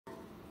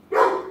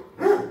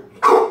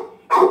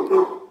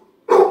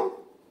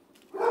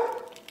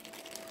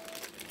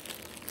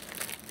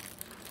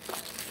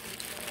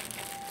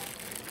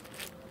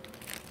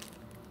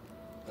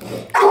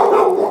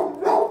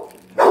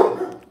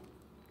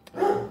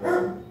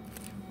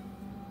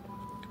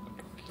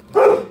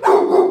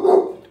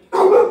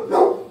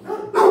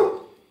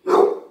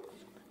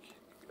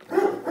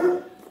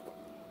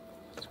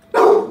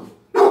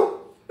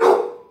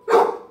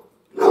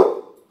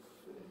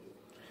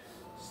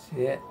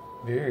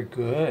Very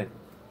good.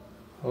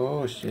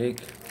 Oh,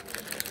 shake.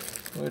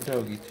 Good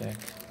doggy tank.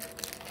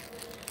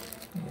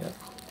 Yep.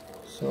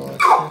 So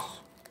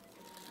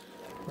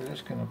we're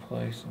just gonna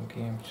play some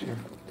games here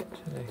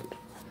today.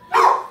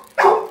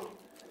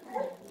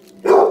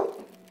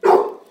 Good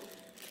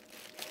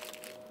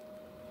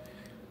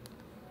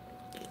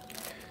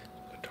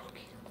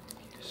doggy.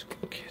 Yes,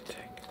 good kid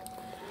tank.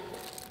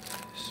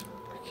 Yes,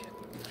 good kid.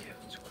 Yeah,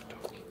 it's a good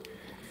doggy.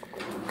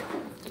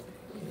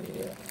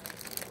 Yeah.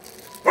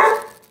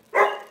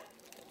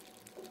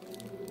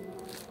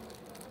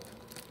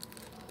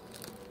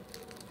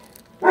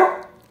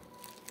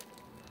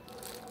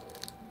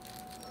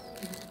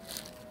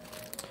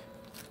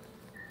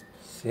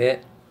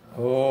 Sit.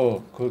 Oh,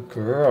 good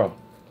girl.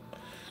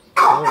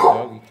 Good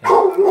doggy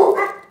tank.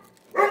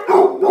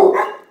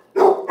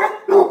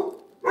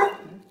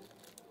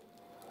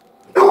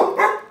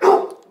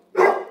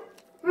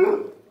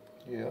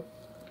 Yep.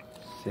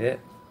 Sit.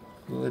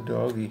 Good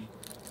doggy.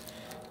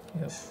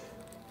 Yep.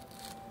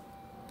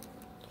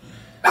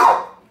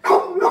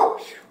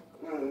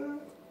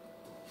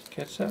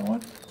 Catch that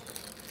one?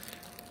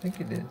 I think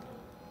you did.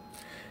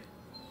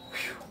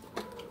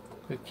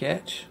 Good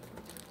catch.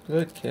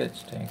 Good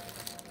catch, Tank.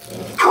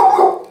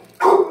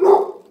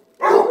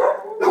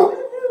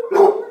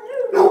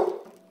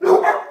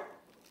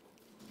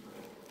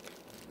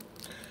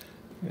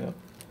 Yep.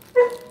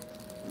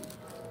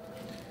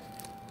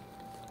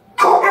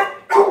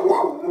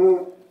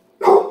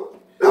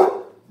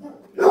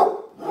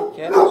 Good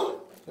catch.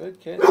 Good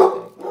catch,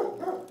 Tank.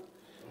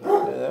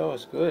 Yeah, that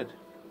was good.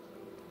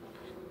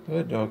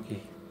 Good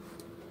doggy.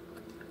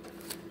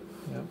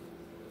 Yep.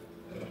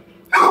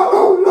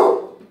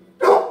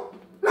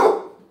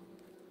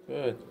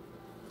 Good.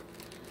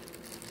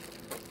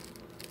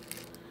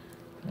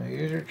 Now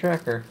use your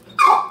tracker.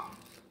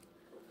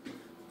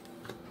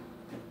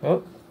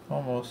 Oh,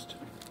 almost.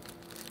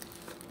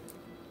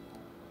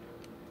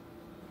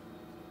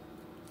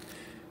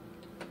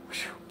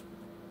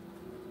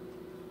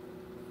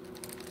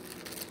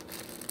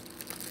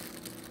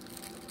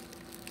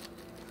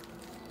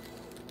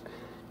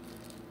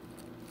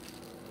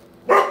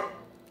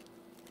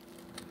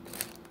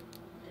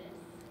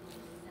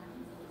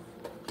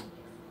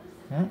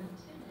 Hmm?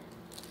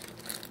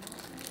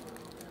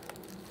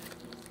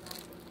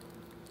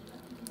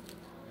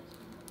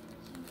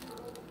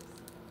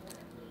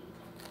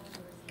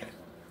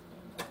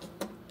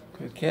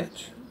 Good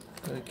catch.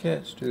 Good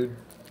catch, dude.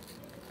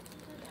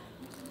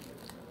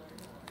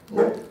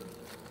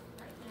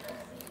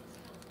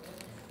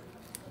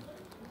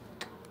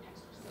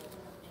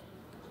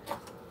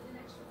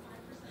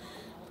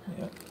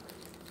 Yep.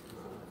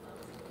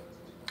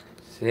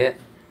 Sit.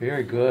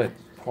 Very good.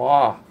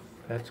 Paw.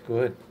 That's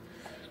good.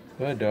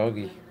 Good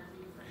doggy.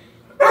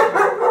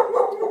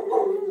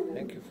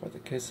 Thank you for the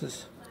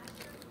kisses.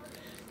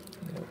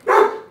 Yep.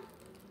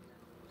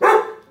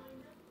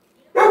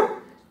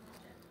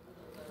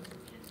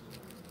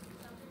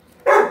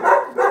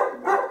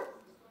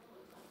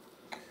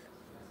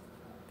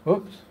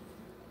 Whoops.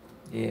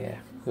 Yeah,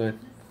 good.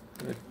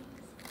 Good.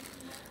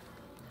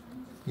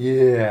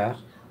 Yeah.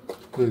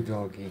 Good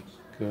doggy.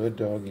 Good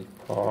doggy.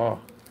 Paw.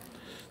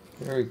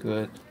 Very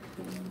good.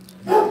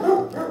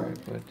 Very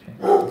good.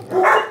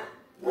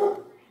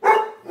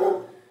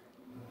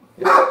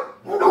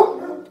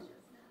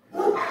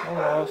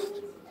 Almost.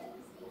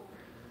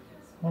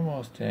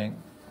 Almost, Tank.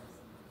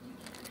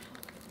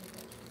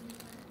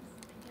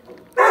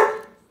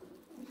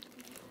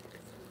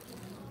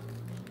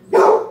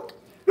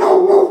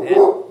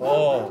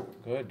 Oh,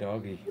 good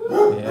doggy.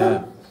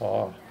 Yeah,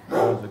 paw.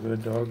 That was a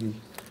good doggy.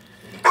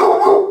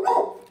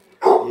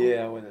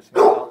 Yeah, with a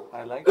smile.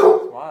 I like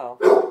that smile.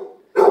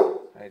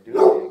 I do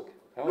think.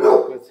 That was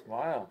a good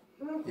smile.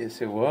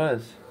 Yes, it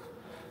was.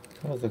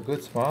 That was a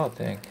good smile,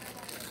 Tank.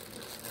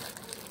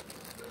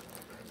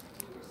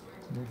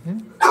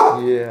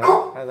 Yeah,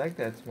 I like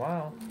that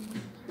smile.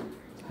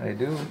 I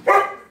do.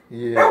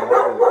 Yeah, that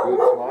was a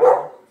good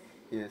smile.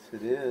 Yes,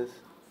 it is.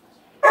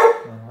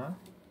 Uh-huh.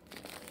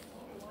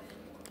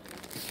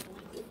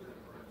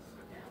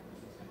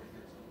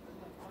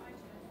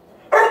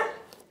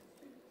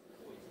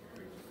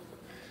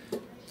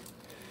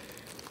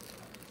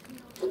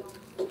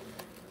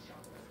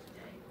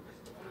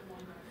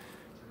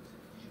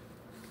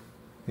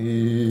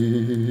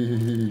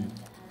 Yeah.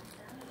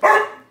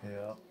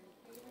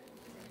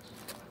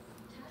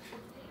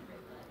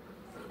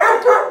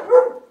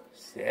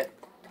 Sit.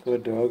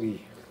 Good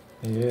doggy.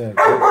 Yeah,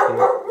 good kid.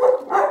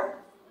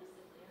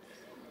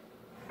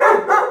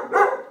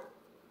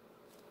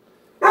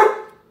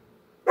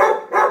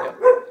 Yep.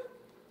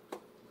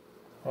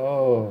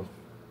 Oh.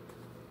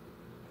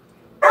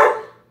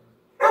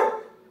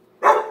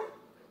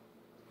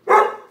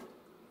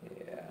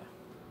 Yeah.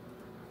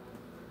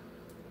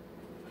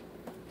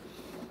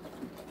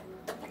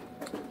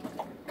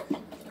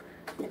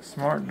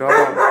 Smart dog.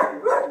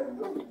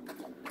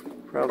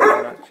 Probably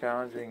not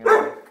challenging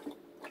enough.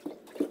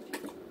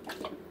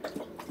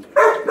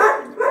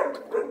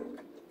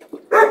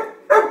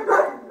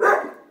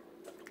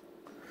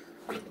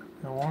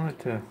 I wanted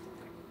to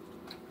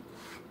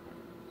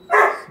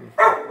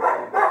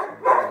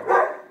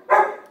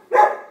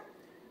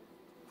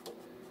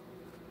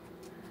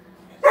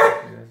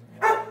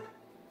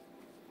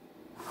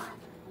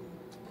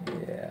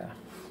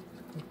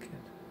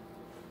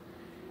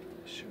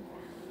sure.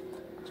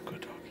 It's a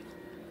good doggy.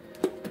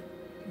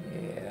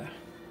 Yeah.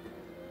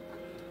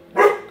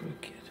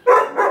 Good kid.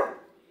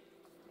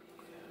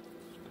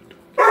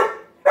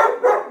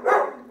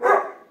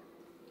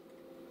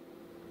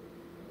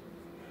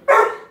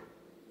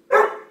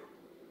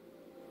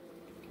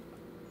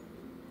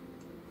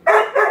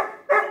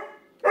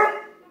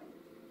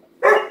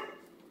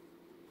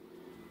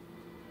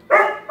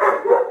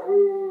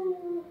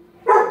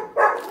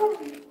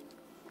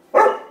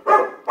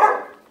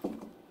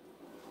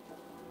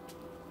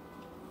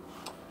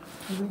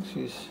 I think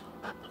she's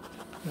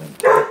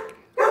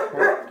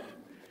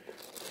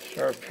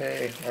Sharpay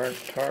or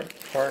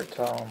part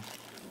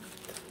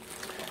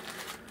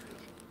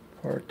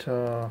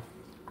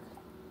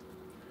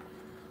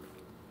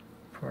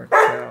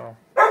cow.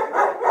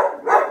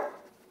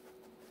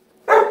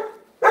 Oh,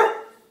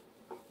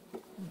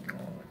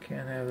 I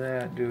can't have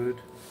that,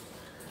 dude.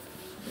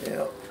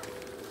 Yep.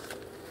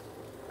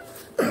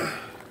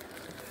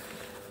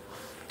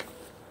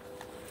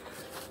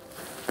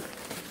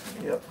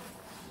 Yep.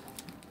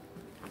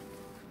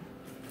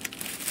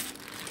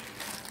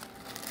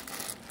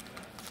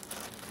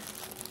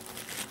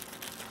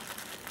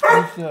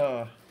 He's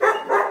a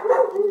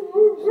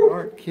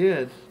smart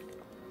kid.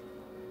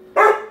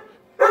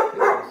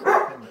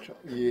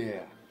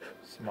 Yeah.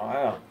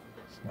 Smile.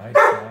 It's a nice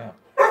smile.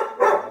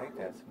 I like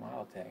that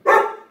smile tank.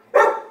 Yes,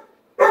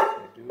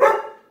 I do.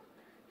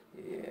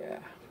 Yeah.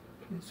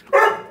 Yes,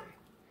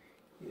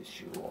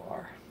 yes, you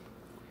are.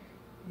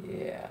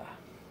 Yeah.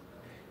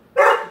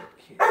 Good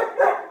kid.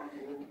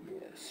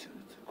 Yes,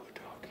 it's a good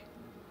doggy.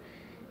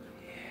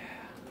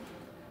 Yeah.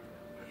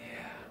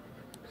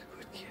 Yeah. It's a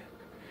good kid.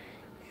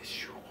 Yes,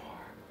 you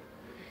are.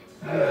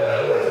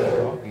 Yeah, it's a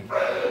doggy.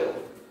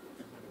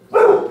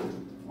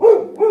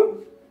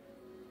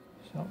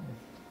 Something.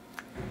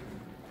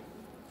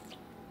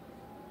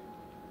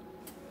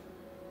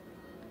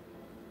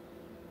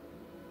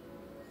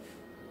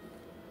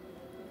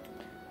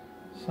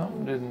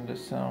 Something didn't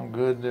just sound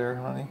good there,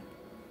 honey.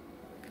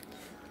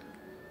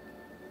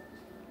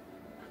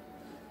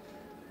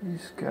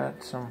 He's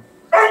got some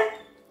kind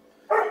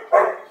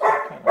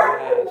of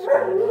mask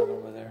going on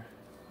over there.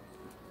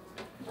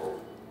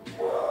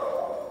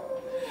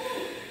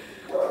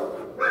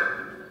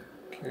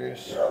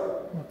 Curious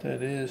what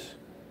that is.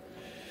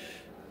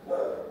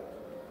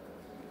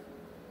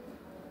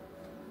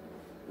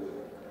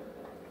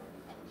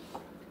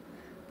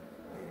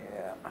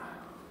 Yeah.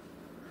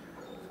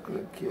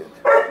 Good kid.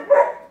 Yeah.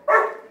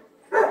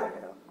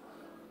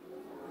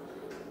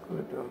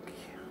 Good doggy.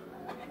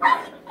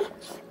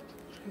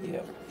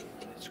 Yep.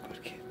 That's a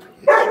good kid.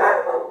 Yes.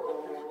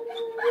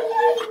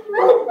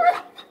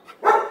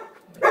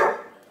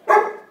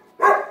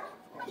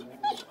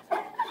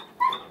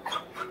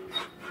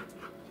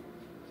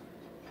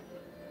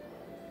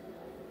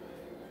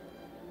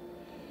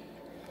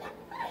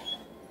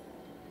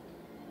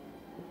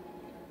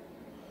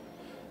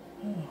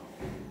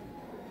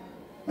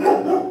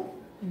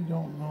 We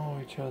don't know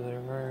each other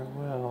very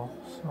well,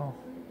 so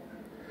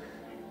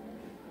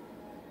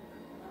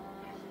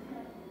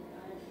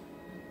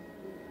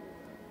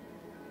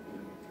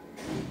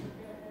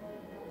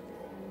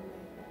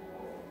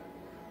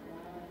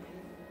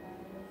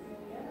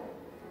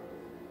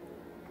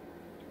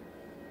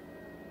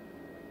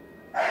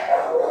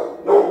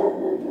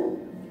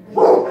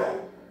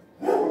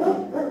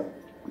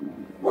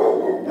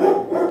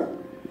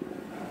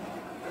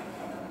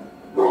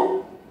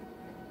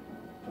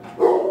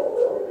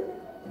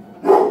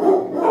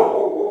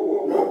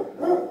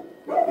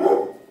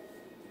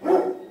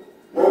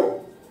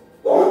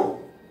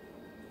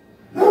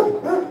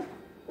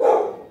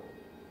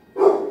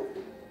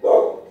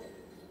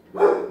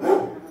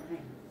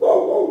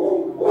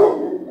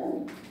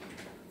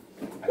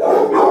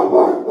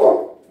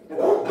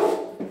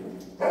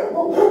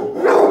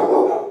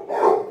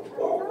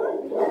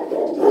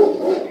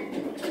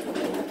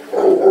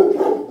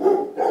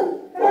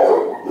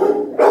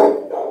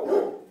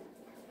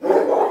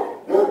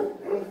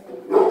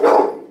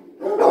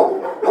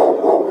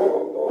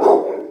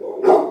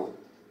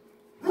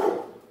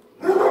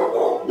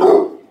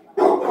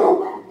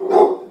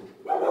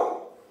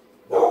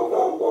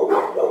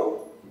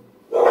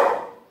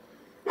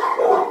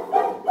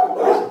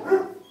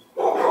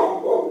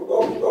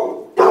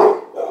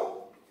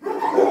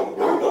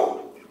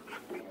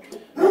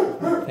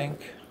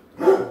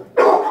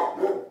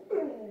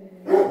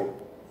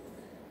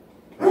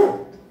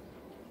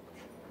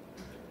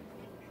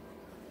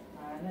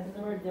This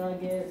is where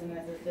doggies, and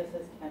this is just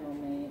his kennel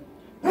mate.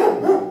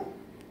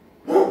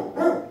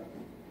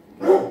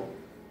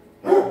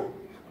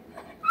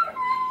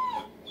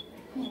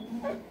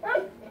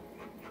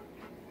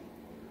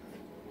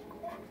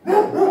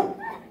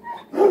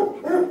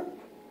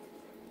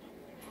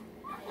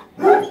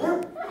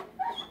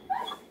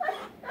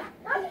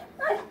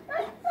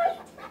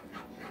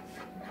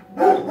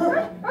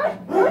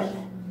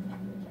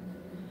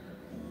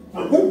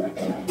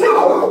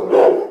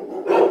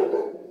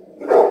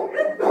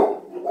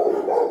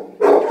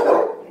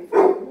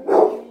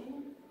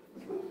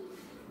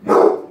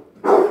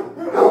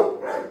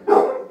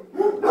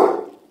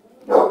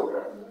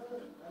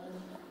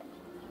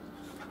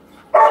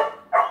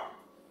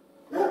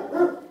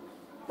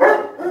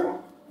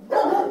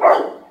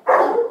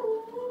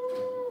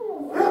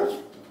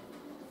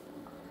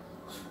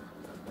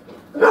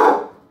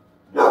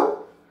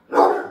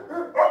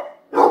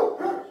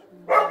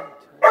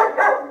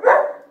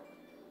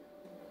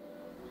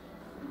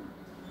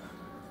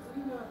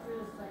 go through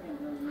the second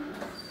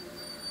one.